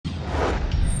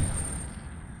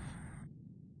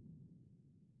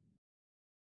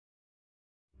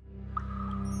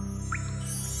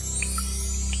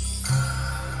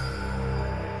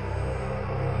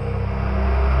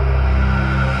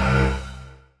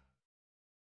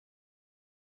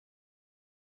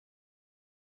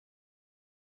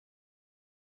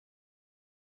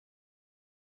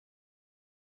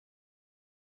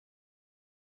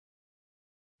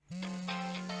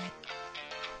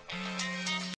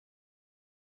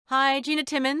Hi, Gina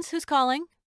Timmons. Who's calling?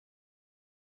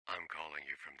 I'm calling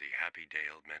you from the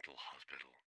Happydale Mental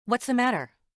Hospital. What's the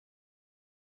matter?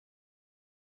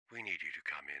 We need you to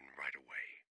come in right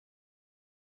away.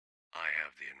 I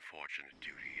have the unfortunate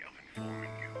duty of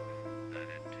informing you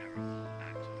that a terrible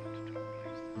accident took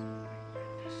place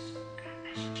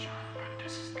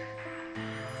this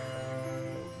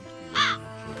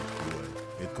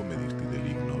Et comedisti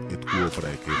deligno, et quo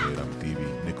praecere eram tibi,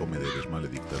 ne comederes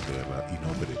maledicta terra, in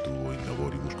opere tuo, in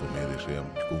laboribus comedes eam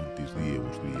cuntis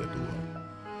diebus via tua.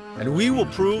 And we will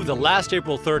prove that last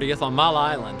April 30th on Mile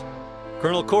Island,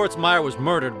 Colonel Kortzmeyer was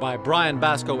murdered by Brian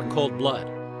Basco in cold blood.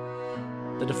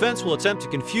 The defense will attempt to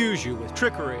confuse you with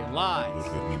trickery and lies. Los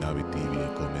germinavit tibi e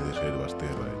comedes herbas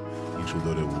terrae, in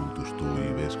sudore vultus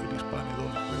tui vesceris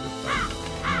panedon revertalis,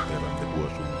 in terram de quo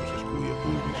assuntus escuia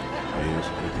pulvis, es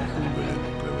et in pulverem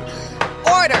reverserim.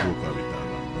 Order! Quo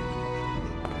habitavam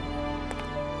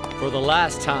omnibus. For the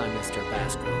last time, Mr.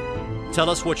 Basco, tell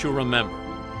us what you remember.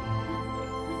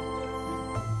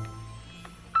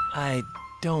 I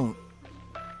don't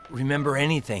remember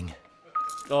anything.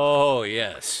 Oh,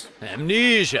 yes.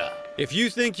 Amnesia. If you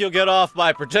think you'll get off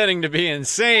by pretending to be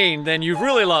insane, then you've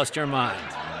really lost your mind.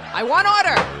 I want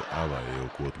order! Ava eo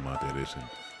quod mater essent,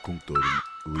 cunctorum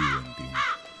viventim.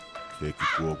 Feci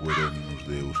quo querenimus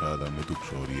Deus Adam et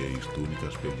uxorie eis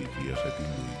tunicas pelicias et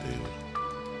induiteos.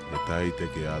 Et aite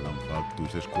que Adam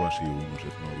factus es quasi unus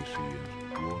et nobis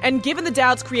sciens. And given the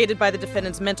doubts created by the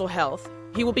defendant's mental health,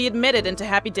 he will be admitted into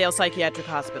Happydale Psychiatric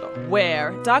Hospital,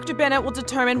 where Dr. Bennett will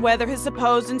determine whether his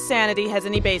supposed insanity has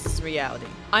any basis in reality.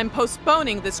 I'm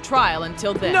postponing this trial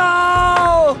until then.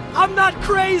 No! I'm not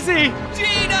crazy!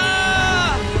 Gina!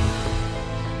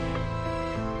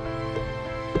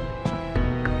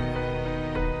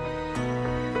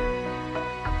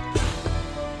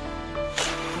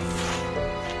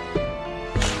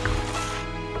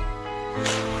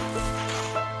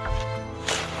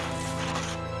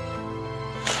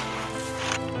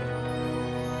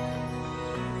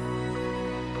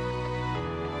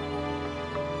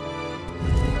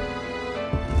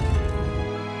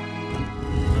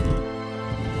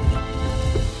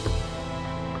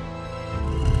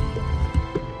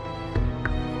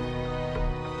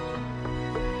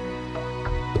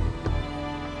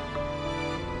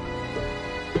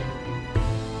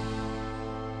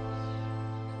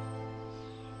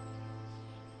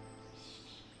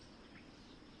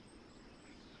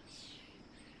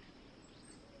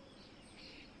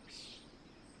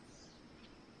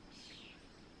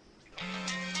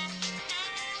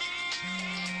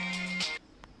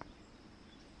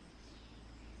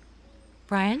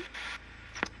 Brian?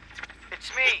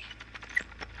 It's me.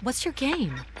 What's your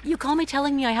game? You call me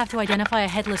telling me I have to identify a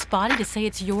headless body to say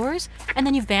it's yours, and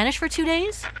then you've vanished for 2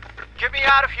 days? Get me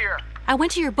out of here. I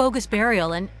went to your bogus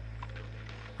burial and...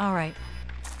 All right.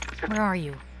 Where are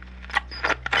you?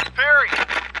 Buried.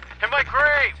 In my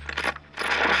grave.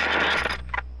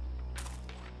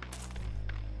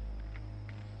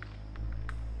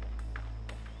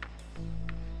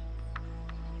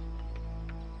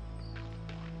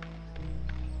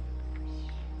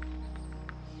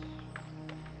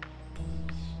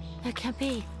 That can't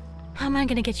be. How am I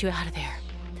gonna get you out of there?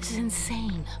 This is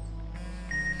insane.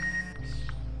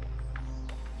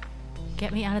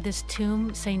 Get me out of this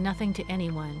tomb, say nothing to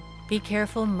anyone. Be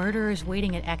careful, murderers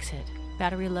waiting at exit.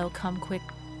 Battery low, come quick,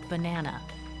 banana.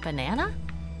 Banana?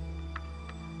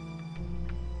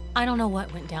 I don't know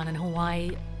what went down in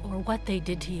Hawaii, or what they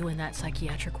did to you in that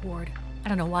psychiatric ward. I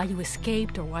don't know why you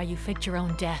escaped, or why you faked your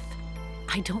own death.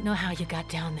 I don't know how you got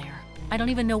down there. I don't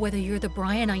even know whether you're the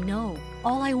Brian I know.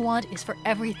 All I want is for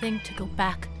everything to go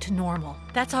back to normal.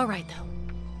 That's all right, though.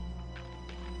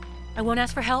 I won't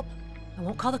ask for help, I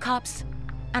won't call the cops,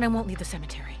 and I won't leave the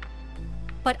cemetery.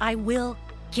 But I will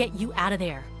get you out of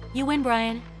there. You win,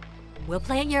 Brian. We'll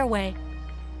play it your way.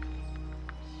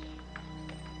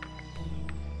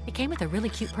 It came with a really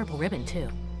cute purple ribbon, too.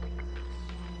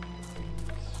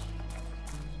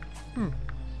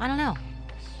 I don't know.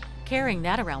 Carrying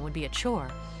that around would be a chore.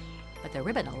 But the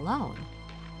ribbon alone,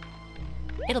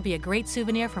 it'll be a great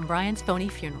souvenir from Brian's phony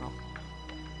funeral.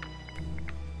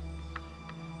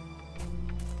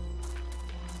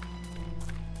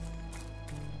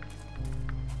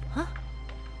 Huh?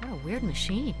 What a weird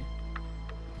machine.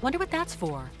 Wonder what that's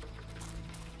for.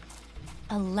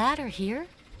 A ladder here?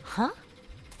 Huh?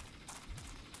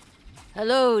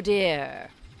 Hello, dear.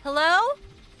 Hello?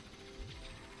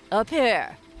 Up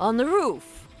here, on the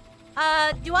roof.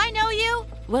 Do I know you?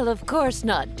 Well, of course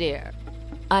not, dear.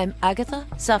 I'm Agatha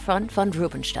Saffron von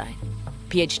Rubenstein,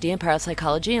 PhD in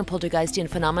parapsychology and poltergeistian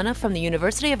phenomena from the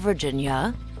University of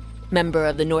Virginia. member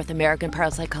of the North American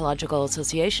Parapsychological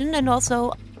Association, and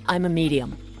also I'm a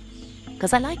medium.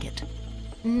 'Cause I like it.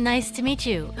 Nice to meet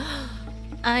you.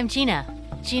 I'm Gina.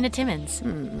 Gina Timmons.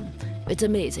 It's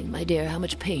amazing, my dear, how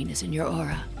much pain is in your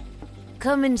aura.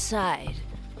 Come inside.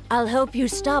 I'll help you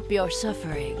stop your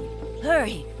suffering.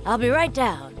 Hurry, I'll be right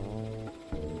down.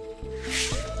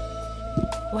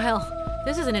 Well,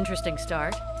 this is an interesting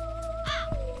start.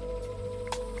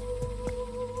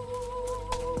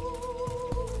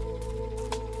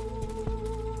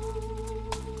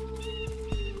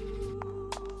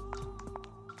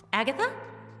 Agatha?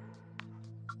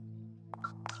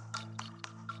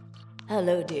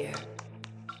 Hello, dear.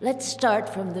 Let's start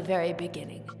from the very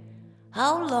beginning.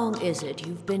 How long is it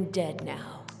you've been dead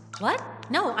now? What?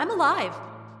 No, I'm alive.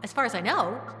 As far as I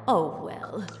know. Oh,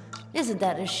 well, isn't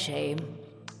that a shame?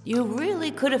 You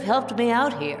really could have helped me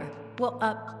out here. Well,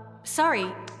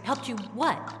 sorry. Helped you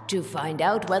what? To find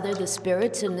out whether the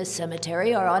spirits in this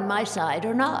cemetery are on my side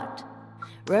or not.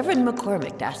 Reverend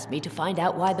McCormick asked me to find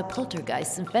out why the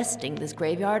poltergeists infesting this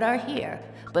graveyard are here.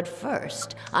 But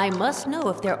first, I must know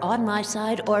if they're on my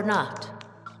side or not.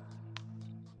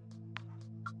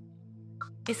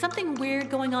 Is something weird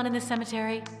going on in the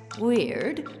cemetery?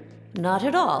 Weird? Not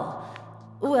at all.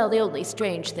 Well, the only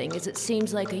strange thing is it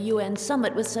seems like a UN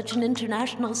summit with such an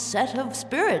international set of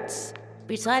spirits.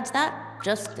 Besides that,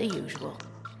 just the usual.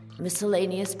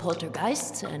 Miscellaneous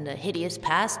poltergeists and a hideous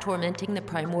past tormenting the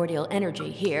primordial energy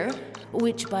here,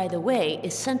 which, by the way,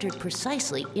 is centered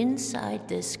precisely inside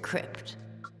this crypt.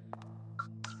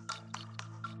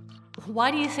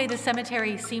 Why do you say the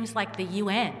cemetery seems like the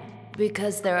UN?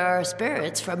 Because there are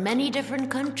spirits from many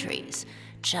different countries.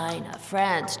 China,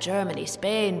 France, Germany,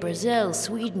 Spain, Brazil,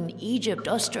 Sweden, Egypt,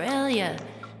 Australia,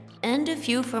 and a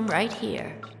few from right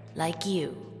here, like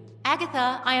you.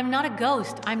 Agatha, I am not a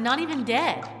ghost. I'm not even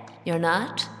dead. You're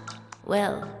not?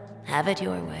 Well, have it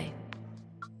your way.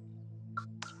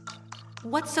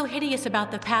 What's so hideous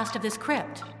about the past of this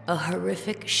crypt? A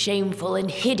horrific, shameful, and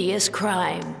hideous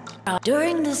crime.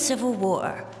 During the Civil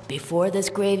War, before this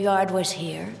graveyard was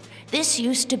here, this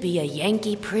used to be a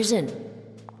Yankee prison.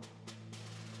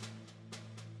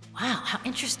 Wow, how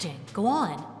interesting. Go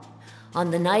on. On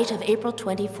the night of April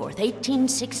 24th,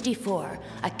 1864,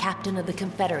 a captain of the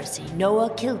Confederacy, Noah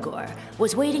Kilgore,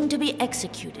 was waiting to be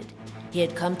executed. He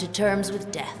had come to terms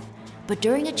with death, but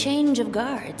during a change of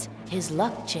guards, his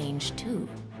luck changed too.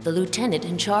 The lieutenant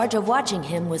in charge of watching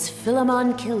him was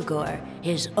Philemon Kilgore,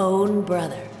 his own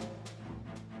brother.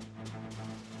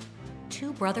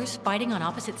 Two brothers fighting on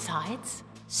opposite sides?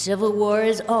 Civil war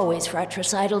is always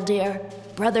fratricidal, dear.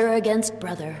 Brother against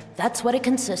brother. That's what it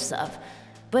consists of.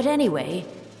 But anyway,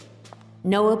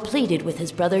 Noah pleaded with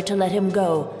his brother to let him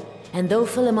go, and though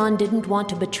Philemon didn't want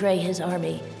to betray his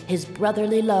army, his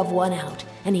brotherly love won out,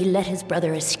 and he let his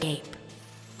brother escape.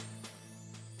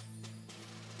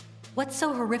 What's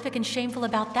so horrific and shameful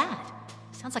about that?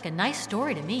 Sounds like a nice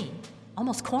story to me.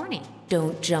 Almost corny.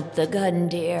 Don't jump the gun,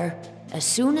 dear. As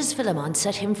soon as Philemon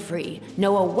set him free,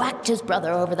 Noah whacked his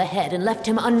brother over the head and left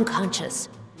him unconscious.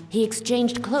 He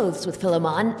exchanged clothes with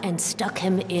Philemon and stuck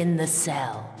him in the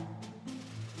cell.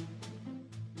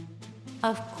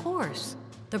 Of course.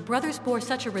 The brothers bore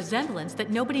such a resemblance that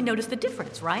nobody noticed the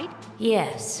difference, right?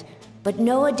 Yes, but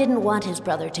Noah didn't want his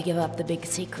brother to give up the big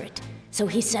secret, so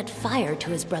he set fire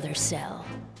to his brother's cell.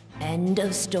 End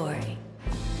of story.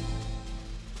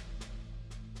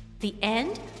 The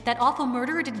end? That awful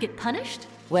murderer didn't get punished?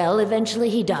 Well, eventually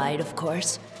he died, of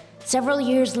course. Several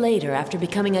years later, after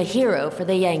becoming a hero for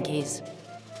the Yankees.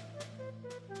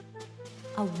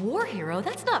 A war hero?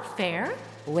 That's not fair.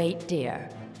 Wait, dear.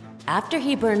 After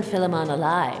he burned Philemon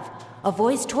alive, a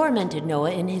voice tormented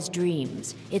Noah in his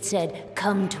dreams. It said,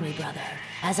 "Come to me, brother.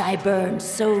 As I burn,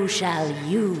 so shall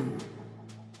you."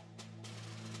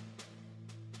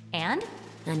 And?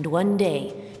 And one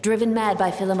day, driven mad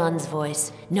by Philemon's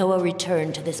voice, Noah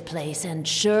returned to this place, and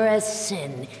sure as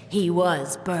sin, he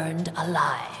was burned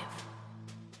alive.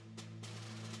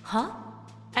 Huh?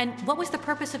 And what was the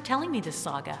purpose of telling me this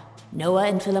saga? Noah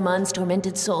and Philemon's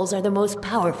tormented souls are the most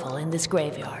powerful in this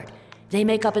graveyard. They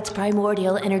make up its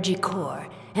primordial energy core,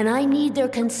 and I need their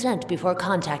consent before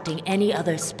contacting any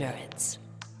other spirits.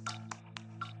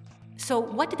 So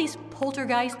what do these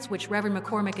poltergeists, which Reverend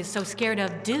McCormick is so scared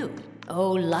of, do?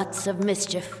 Oh, lots of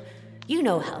mischief. You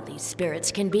know how these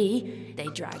spirits can be. They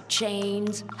drag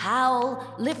chains,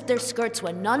 howl, lift their skirts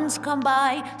when nuns come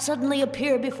by, suddenly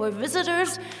appear before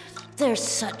visitors. They're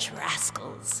such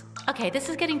rascals. Okay, this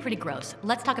is getting pretty gross.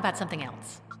 Let's talk about something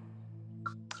else.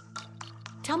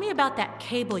 Tell me about that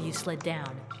cable you slid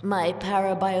down. My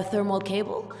parabiothermal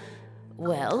cable?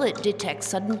 Well, it detects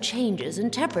sudden changes in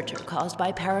temperature caused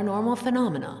by paranormal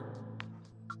phenomena.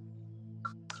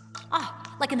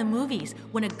 Ah, like in the movies,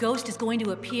 when a ghost is going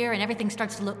to appear and everything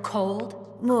starts to look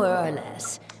cold? More or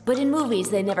less. But in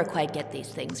movies, they never quite get these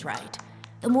things right.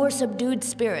 The more subdued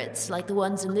spirits, like the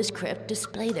ones in this crypt,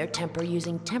 display their temper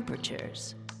using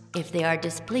temperatures. If they are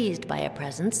displeased by a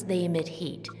presence, they emit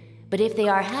heat. But if they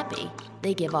are happy,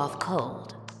 they give off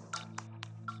cold.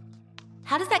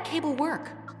 How does that cable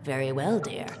work? Very well,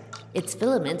 dear. Its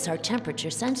filaments are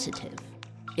temperature sensitive.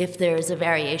 If there is a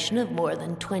variation of more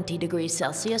than 20 degrees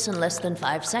Celsius in less than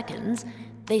 5 seconds,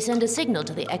 they send a signal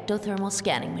to the ectothermal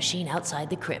scanning machine outside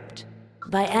the crypt.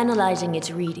 By analyzing its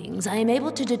readings, I am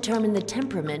able to determine the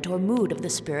temperament or mood of the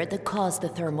spirit that caused the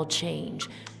thermal change.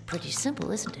 Pretty simple,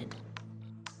 isn't it?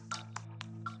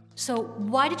 So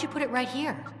why did you put it right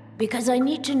here? Because I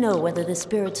need to know whether the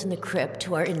spirits in the crypt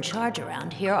who are in charge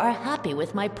around here are happy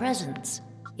with my presence.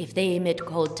 If they emit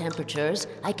cold temperatures,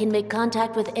 I can make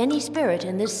contact with any spirit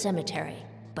in this cemetery.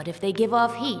 But if they give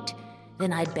off heat,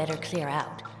 then I'd better clear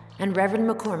out. And Reverend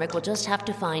McCormick will just have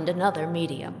to find another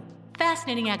medium.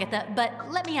 Fascinating, Agatha,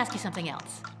 but let me ask you something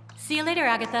else. See you later,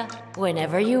 Agatha.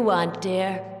 Whenever you want,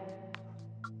 dear.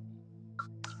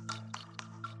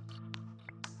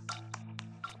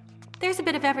 There's a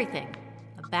bit of everything.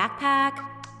 A backpack,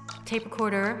 a tape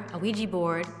recorder, a Ouija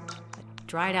board, a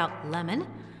dried out lemon,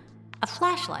 a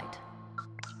flashlight.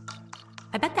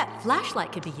 I bet that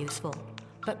flashlight could be useful.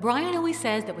 But Brian always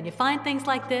says that when you find things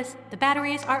like this, the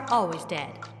batteries are always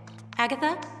dead.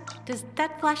 Agatha, does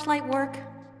that flashlight work?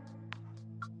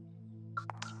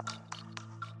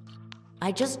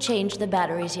 I just changed the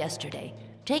batteries yesterday.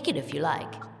 Take it if you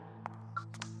like.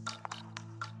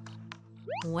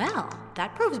 Well,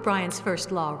 that proves Brian's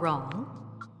first law wrong.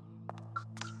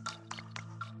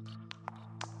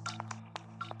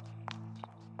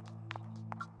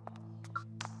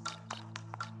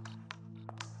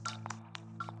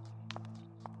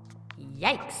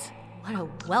 Yikes! What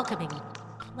a welcoming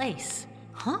place.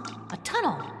 Huh? A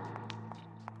tunnel.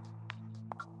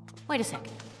 Wait a sec.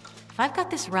 If I've got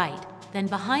this right, then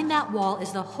behind that wall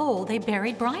is the hole they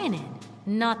buried Brian in.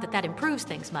 Not that that improves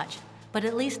things much, but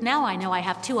at least now I know I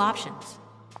have two options.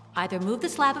 Either move the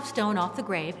slab of stone off the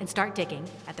grave and start digging,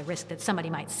 at the risk that somebody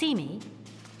might see me,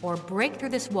 or break through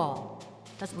this wall.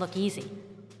 Doesn't look easy.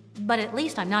 But at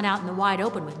least I'm not out in the wide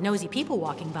open with nosy people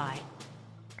walking by.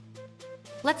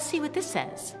 Let's see what this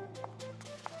says.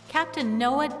 Captain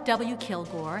Noah W.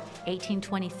 Kilgore,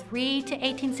 1823 to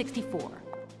 1864.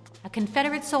 A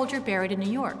Confederate soldier buried in New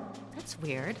York. That's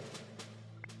weird.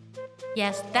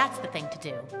 Yes, that's the thing to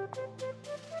do.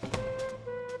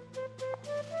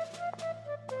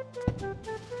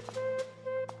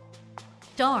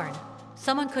 Darn.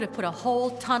 Someone could have put a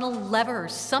hole, tunnel, lever, or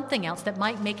something else that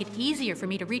might make it easier for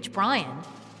me to reach Brian.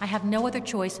 I have no other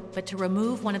choice but to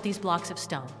remove one of these blocks of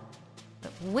stone.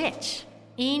 But which?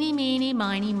 Eeny, meeny,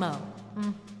 miny, mo.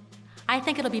 I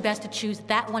think it'll be best to choose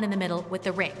that one in the middle with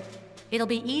the ring. It'll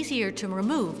be easier to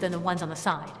remove than the ones on the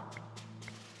side.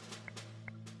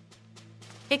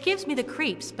 It gives me the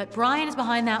creeps, but Brian is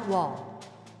behind that wall.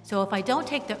 So if I don't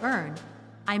take the urn,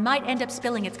 I might end up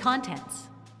spilling its contents.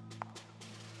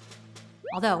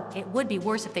 Although, it would be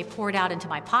worse if they poured out into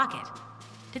my pocket.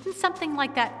 Didn't something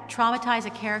like that traumatize a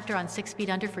character on 6 Feet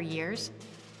Under for years?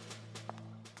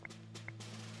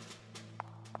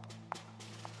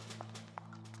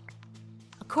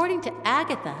 According to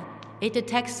Agatha, it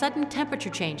detects sudden temperature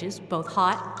changes, both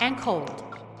hot and cold.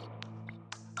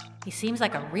 He seems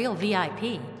like a real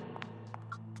VIP.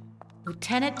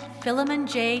 Lieutenant Philemon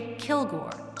J.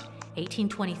 Kilgore,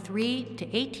 1823 to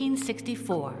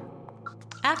 1864.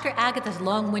 After Agatha's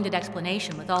long-winded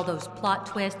explanation with all those plot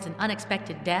twists and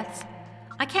unexpected deaths,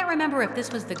 I can't remember if this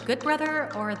was the good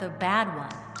brother or the bad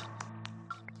one.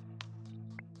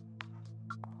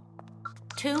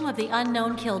 Tomb of the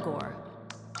Unknown Kilgore.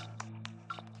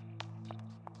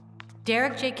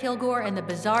 Derek J. Kilgore and the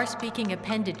bizarre-speaking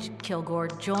appendage Kilgore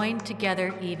joined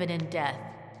together even in death.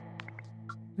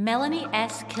 Melanie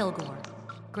S. Kilgore.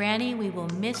 Granny, we will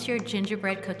miss your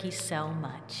gingerbread cookies so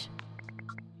much.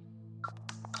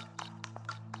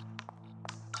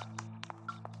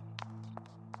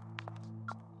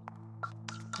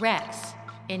 Rex,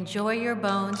 enjoy your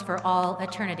bones for all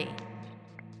eternity.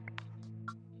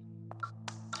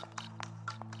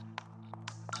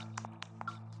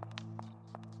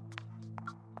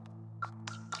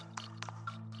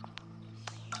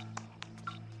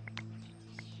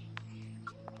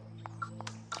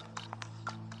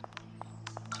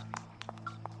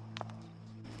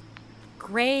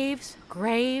 Graves,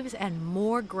 graves, and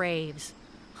more graves.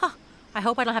 Huh, I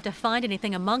hope I don't have to find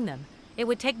anything among them. It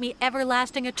would take me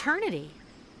everlasting eternity.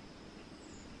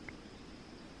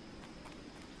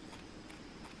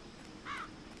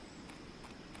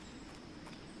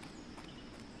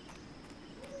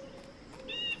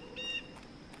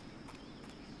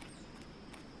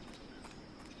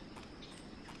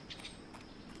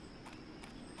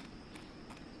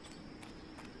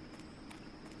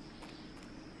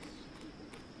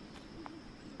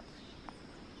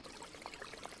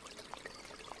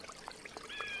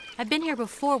 I've been here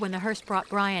before when the hearse brought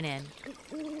Brian in.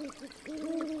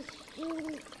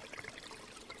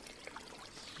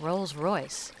 Rolls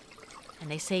Royce. And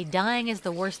they say dying is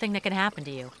the worst thing that can happen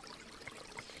to you.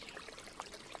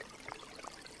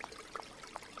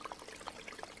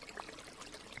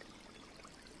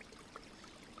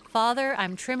 Father,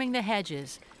 I'm trimming the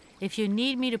hedges. If you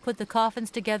need me to put the coffins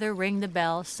together, ring the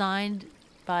bell. Signed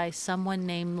by someone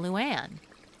named Luann.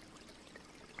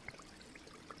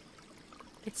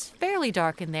 It's fairly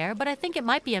dark in there, but I think it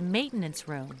might be a maintenance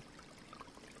room.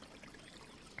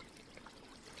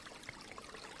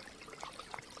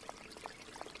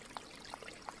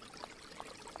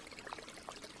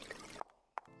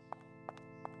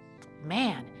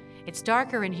 Man, it's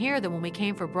darker in here than when we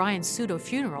came for Brian's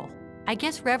pseudo-funeral. I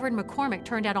guess Reverend McCormick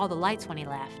turned out all the lights when he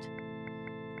left.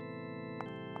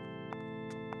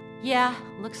 Yeah,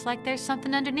 looks like there's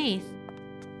something underneath.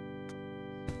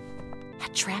 A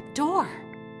trap door.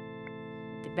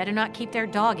 They better not keep their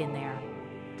dog in there.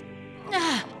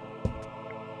 Ah.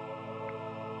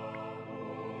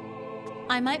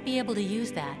 I might be able to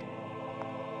use that.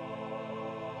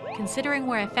 Considering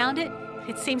where I found it,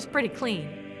 it seems pretty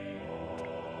clean.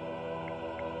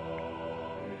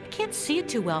 I can't see it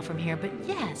too well from here, but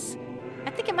yes, I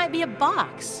think it might be a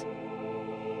box.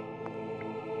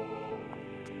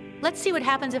 Let's see what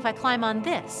happens if I climb on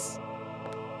this.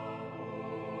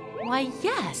 Why,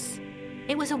 yes,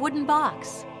 it was a wooden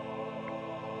box.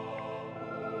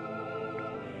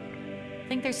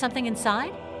 Think there's something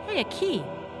inside? Hey, a key.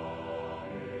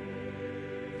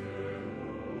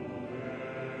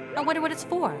 I wonder what it's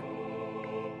for.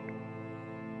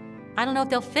 I don't know if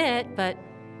they'll fit, but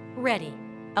ready.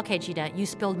 Okay, Gina, you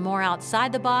spilled more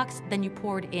outside the box than you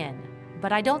poured in,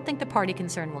 but I don't think the party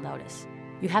concern will notice.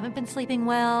 You haven't been sleeping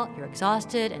well, you're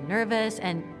exhausted and nervous,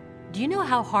 and do you know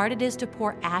how hard it is to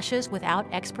pour ashes without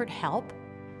expert help?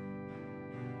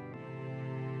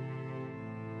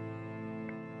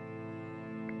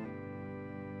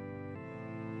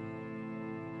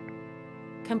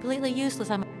 Completely useless.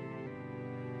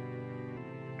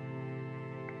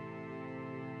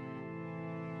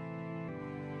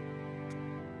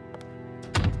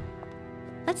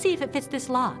 Let's see if it fits this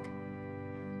lock.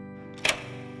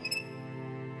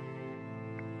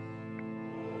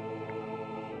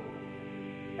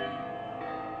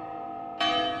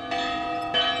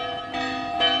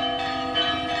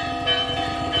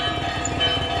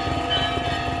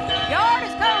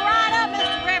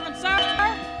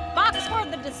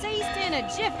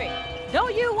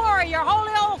 Don't you worry your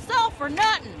holy old self for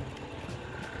nothing.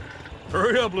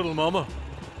 Hurry up, little mama.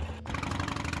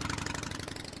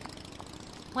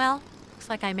 Well, looks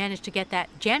like I managed to get that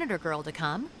janitor girl to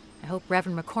come. I hope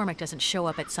Reverend McCormick doesn't show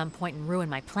up at some point and ruin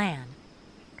my plan.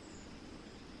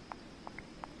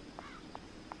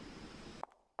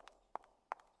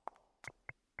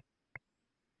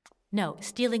 No,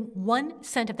 stealing 1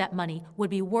 cent of that money would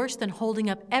be worse than holding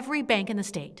up every bank in the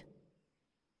state.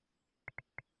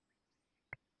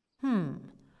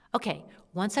 Okay,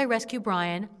 once I rescue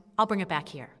Brian, I'll bring it back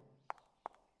here.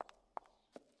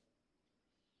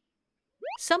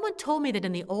 Someone told me that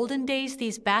in the olden days,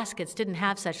 these baskets didn't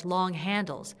have such long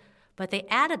handles, but they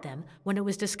added them when it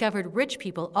was discovered rich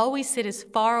people always sit as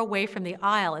far away from the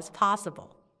aisle as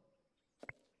possible.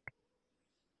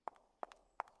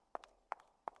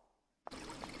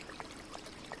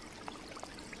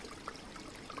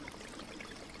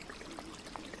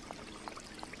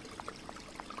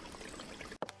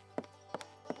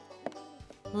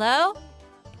 Hello?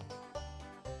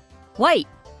 Wait.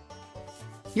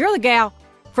 You're the gal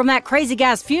from that crazy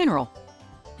guy's funeral.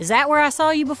 Is that where I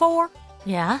saw you before?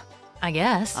 Yeah, I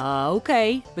guess.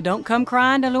 Okay, but don't come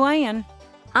crying to Luann.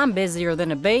 I'm busier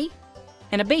than a bee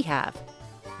in a beehive.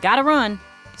 Gotta run.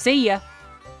 See ya.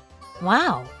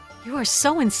 Wow, you are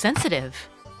so insensitive.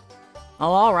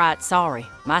 Oh, all right, sorry.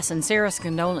 My sincerest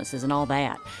condolences and all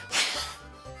that.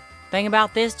 Thing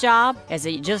about this job is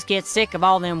that you just get sick of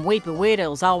all them weepy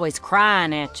widows always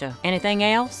crying at you. Anything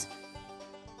else?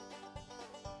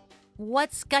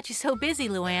 What's got you so busy,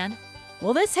 Luann?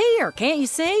 Well, this here, can't you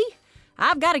see?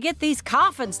 I've got to get these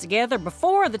coffins together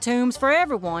before the Tombs for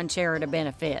Everyone charity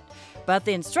benefit. But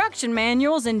the instruction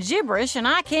manual's in gibberish and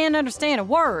I can't understand a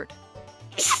word.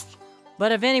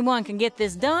 But if anyone can get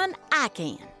this done, I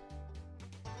can.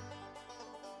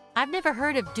 I've never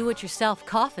heard of do-it-yourself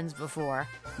coffins before.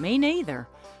 Me neither.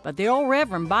 But the old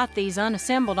Reverend bought these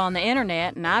unassembled on the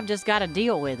internet and I've just got to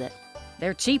deal with it.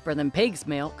 They're cheaper than pig's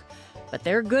milk, but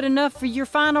they're good enough for your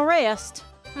final rest.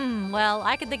 Well,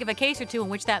 I can think of a case or two in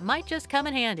which that might just come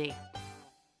in handy.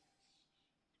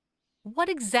 What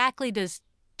exactly does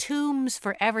Tombs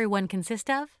for Everyone consist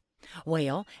of?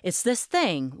 Well, it's this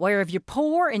thing where if you're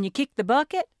poor and you kick the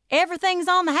bucket, everything's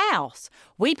on the house.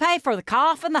 We pay for the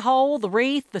coffin, the hole, the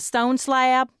wreath, the stone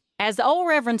slab. As the old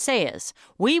Reverend says,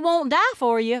 we won't die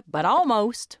for you, but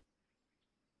almost.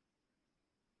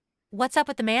 What's up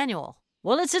with the manual?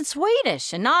 Well, it's in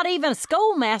Swedish, and not even a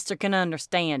schoolmaster can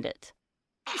understand it.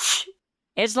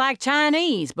 It's like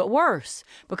Chinese, but worse,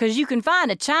 because you can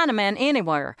find a Chinaman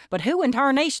anywhere, but who in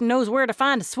tarnation knows where to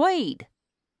find a Swede?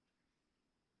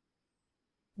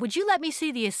 Would you let me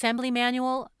see the assembly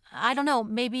manual? I don't know,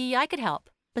 maybe I could help.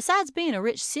 Besides being a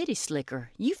rich city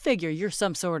slicker, you figure you're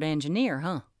some sort of engineer,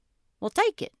 huh? Well,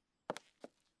 take it.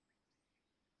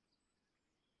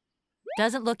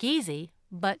 Doesn't look easy,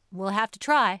 but we'll have to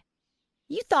try.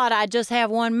 You thought I'd just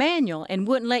have one manual and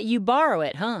wouldn't let you borrow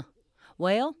it, huh?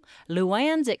 Well,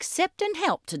 Luann's accepting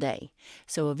help today,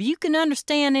 so if you can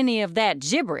understand any of that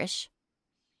gibberish...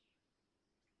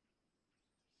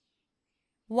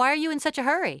 Why are you in such a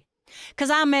hurry?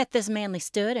 'Cause I met this manly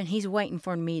stud and he's waiting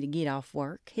for me to get off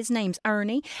work. His name's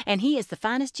Ernie, and he is the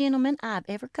finest gentleman I've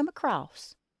ever come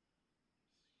across.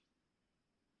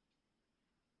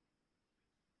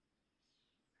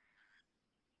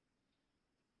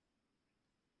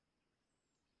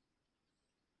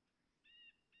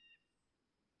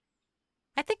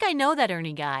 I think I know that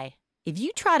Ernie guy. If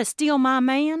you try to steal my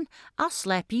man, I'll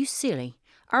slap you silly.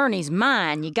 Ernie's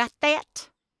mine, you got that?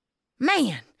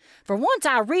 Man, for once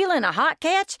I reel in a hot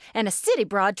catch and a city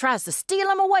broad tries to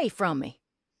steal him away from me.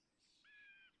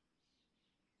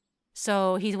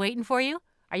 So he's waiting for you?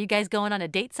 Are you guys going on a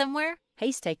date somewhere?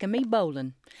 He's taking me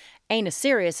bowling. Ain't as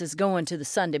serious as going to the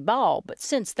Sunday ball, but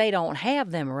since they don't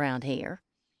have them around here...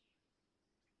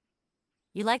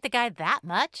 You like the guy that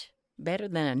much? Better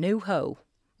than a new hoe.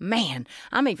 Man,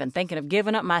 I'm even thinking of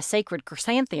giving up my sacred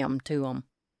chrysanthemum to him.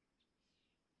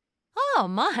 Oh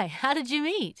my, how did you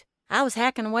meet? I was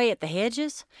hacking away at the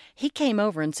hedges. He came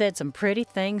over and said some pretty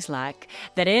things like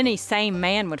that any sane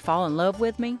man would fall in love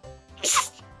with me,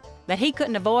 that he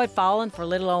couldn't avoid falling for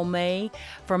little old me,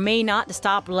 for me not to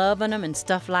stop loving him and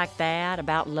stuff like that,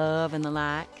 about love and the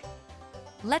like.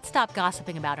 Let's stop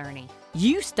gossiping about Ernie.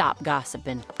 You stop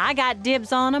gossiping. I got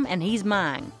dibs on him and he's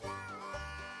mine.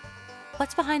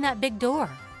 What's behind that big door?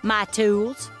 My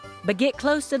tools. But get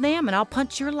close to them and I'll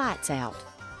punch your lights out.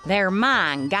 They're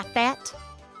mine, got that?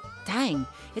 Dang,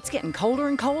 it's getting colder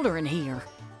and colder in here.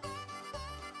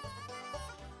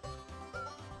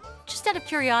 Just out of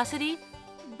curiosity,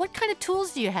 what kind of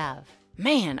tools do you have?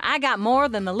 Man, I got more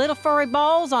than the little furry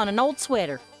balls on an old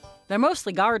sweater. They're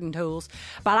mostly garden tools,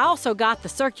 but I also got the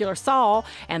circular saw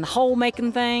and the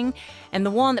hole-making thing, and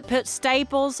the one that puts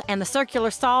staples, and the circular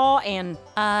saw, and...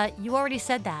 You already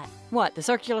said that. What, the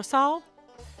circular saw?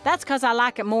 That's 'cause I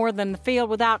like it more than the field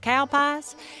without cow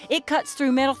pies. It cuts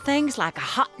through metal things like a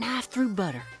hot knife through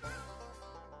butter.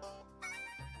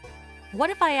 What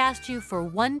if I asked you for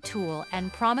one tool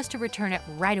and promised to return it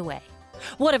right away?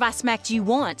 What if I smacked you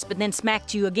once, but then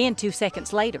smacked you again 2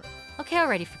 seconds later? Okay,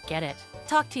 already, forget it.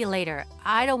 Talk to you later.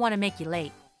 I don't want to make you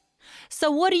late.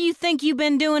 So what do you think you've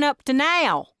been doing up to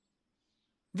now?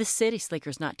 This city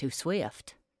slicker's not too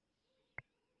swift.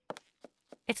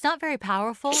 It's not very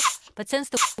powerful, but since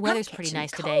the weather's pretty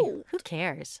nice today, who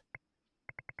cares?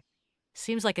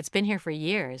 Seems like it's been here for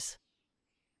years.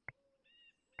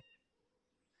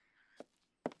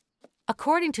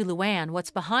 According to Luann,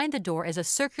 what's behind the door is a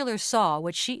circular saw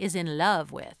which she is in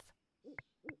love with.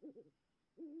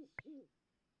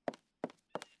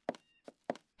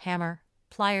 Hammer,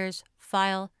 pliers,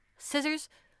 file, scissors.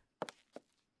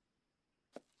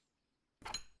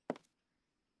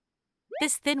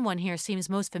 This thin one here seems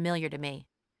most familiar to me.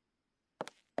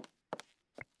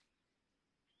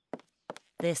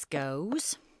 This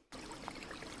goes.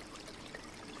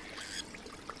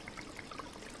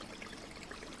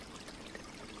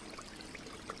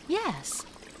 Yes,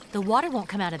 the water won't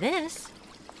come out of this.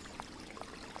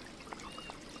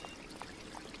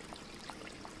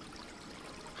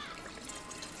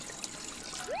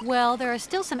 Well, there are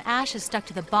still some ashes stuck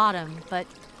to the bottom, but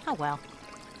oh well.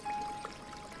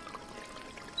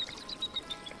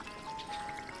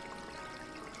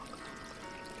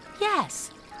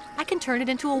 Yes, I can turn it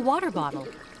into a water bottle.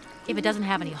 If it doesn't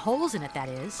have any holes in it, that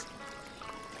is.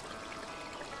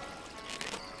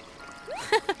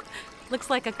 Looks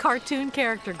like a cartoon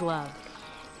character glove.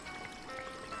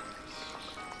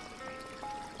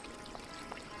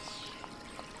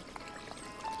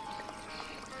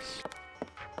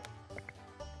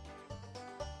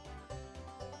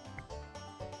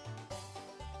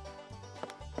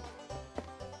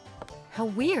 How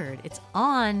weird. It's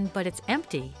on, but it's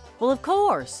empty. Well, of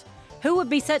course. Who would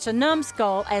be such a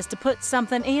numbskull as to put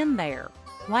something in there?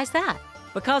 Why's that?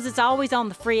 Because it's always on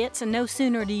the fritz, and no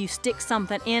sooner do you stick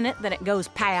something in it than it goes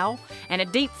pow, and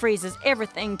it deep freezes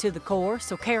everything to the core,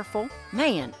 so careful.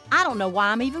 Man, I don't know why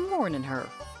I'm even warning her.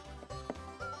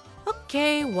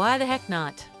 Okay, why the heck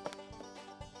not?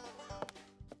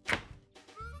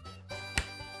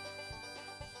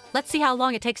 Let's see how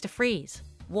long it takes to freeze.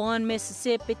 1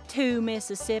 Mississippi, 2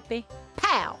 Mississippi.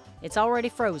 Pow! It's already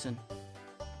frozen.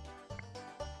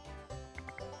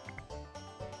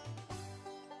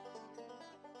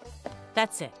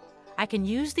 That's it. I can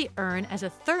use the urn as a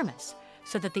thermos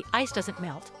so that the ice doesn't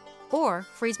melt or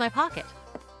freeze my pocket.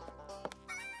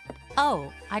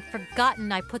 Oh, I'd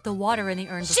forgotten I put the water in the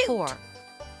urn before.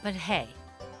 But hey,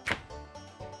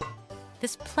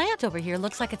 this plant over here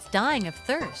looks like it's dying of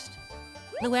thirst.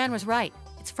 Luann was right.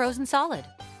 It's frozen solid.